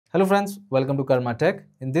Hello friends, welcome to karmatech.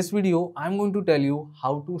 In this video, I'm going to tell you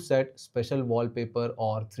how to set special wallpaper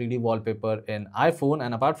or 3D wallpaper in iPhone,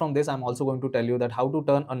 and apart from this, I'm also going to tell you that how to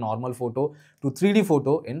turn a normal photo to 3D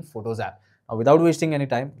photo in Photos app. Now, without wasting any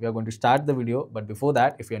time, we are going to start the video, but before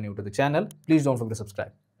that, if you are new to the channel, please don't forget to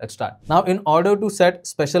subscribe. Let's start. Now, in order to set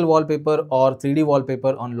special wallpaper or 3D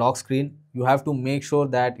wallpaper on lock screen, you have to make sure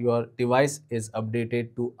that your device is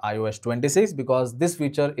updated to iOS 26 because this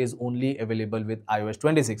feature is only available with iOS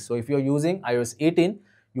 26. So if you're using iOS 18,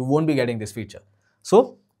 you won't be getting this feature.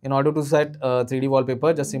 So in order to set 3D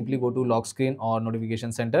wallpaper, just simply go to lock screen or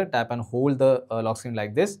notification center, tap and hold the lock screen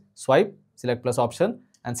like this, swipe, select plus option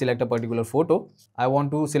and select a particular photo. I want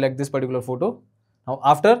to select this particular photo. Now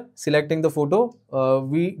after selecting the photo,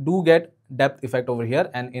 we do get depth effect over here,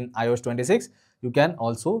 and in iOS 26, you can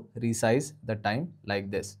also resize the time like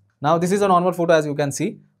this. Now this is a normal photo as you can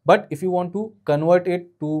see, but if you want to convert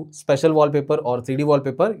it to special wallpaper or 3D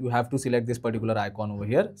wallpaper, you have to select this particular icon over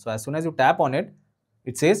here. So as soon as you tap on it,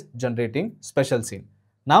 it says generating special scene.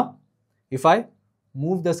 Now if I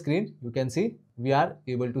move the screen, you can see we are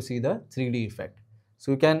able to see the 3D effect.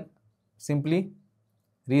 So you can simply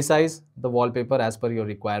resize the wallpaper as per your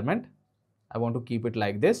requirement. I want to keep it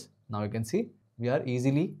like this. Now you can see we are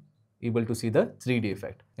easily able to see the 3D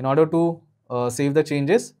effect. In order to save the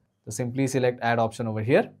changes, simply select add option over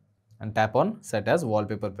here and tap on set as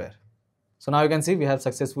wallpaper pair. So now you can see we have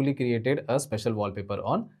successfully created a special wallpaper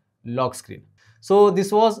on lock screen. So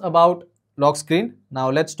this was about lock screen. Now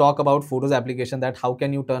let's talk about Photos application, that how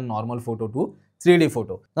can you turn normal photo to 3D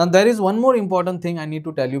photo. Now there is one more important thing I need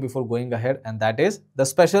to tell you before going ahead, and that is the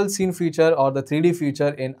special scene feature or the 3D feature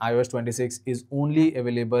in iOS 26 is only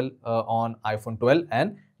available on iPhone 12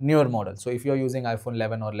 and newer model. So if you are using iPhone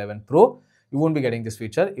 11 or 11 Pro, you won't be getting this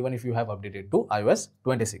feature even if you have updated to iOS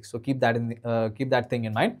 26. So keep that thing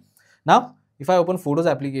in mind. Now if I open Photos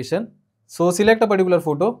application, so select a particular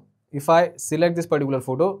photo. If I select this particular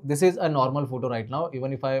photo, this is a normal photo right now.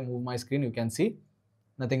 Even if I move my screen, you can see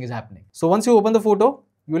nothing is happening. So once you open the photo,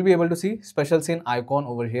 you will be able to see special scene icon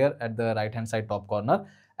over here at the right hand side top corner.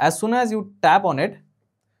 As soon as you tap on it,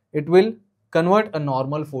 it will convert a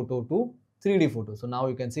normal photo to 3D photo. So now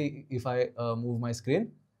you can see if I move my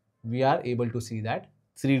screen, we are able to see that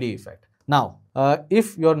 3D effect. Now,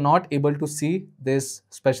 if you're not able to see this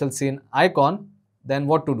special scene icon, then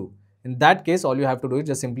what to do? In that case, all you have to do is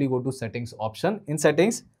just simply go to settings option. In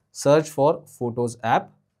settings, search for Photos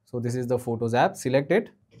app. So this is the Photos app, select it,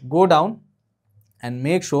 go down and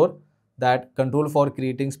make sure that control for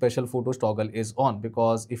creating special photos toggle is on,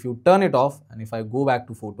 because if you turn it off and if I go back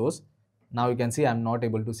to photos, now you can see I'm not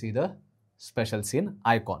able to see the special scene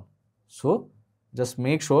icon. So just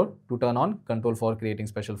make sure to turn on control for creating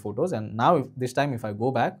special photos, and now this time if I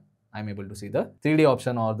go back, I'm able to see the 3D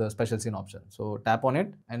option or the special scene option. So tap on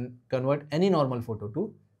it and convert any normal photo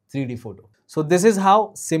to 3D photo. So this is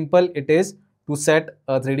how simple it is to set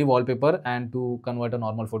a 3D wallpaper and to convert a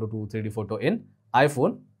normal photo to 3D photo in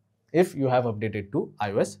iPhone if you have updated to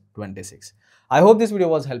iOS 26. I hope this video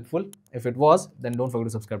was helpful. If it was, then don't forget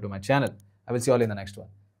to subscribe to my channel. I will see you all in the next one.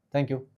 Thank you.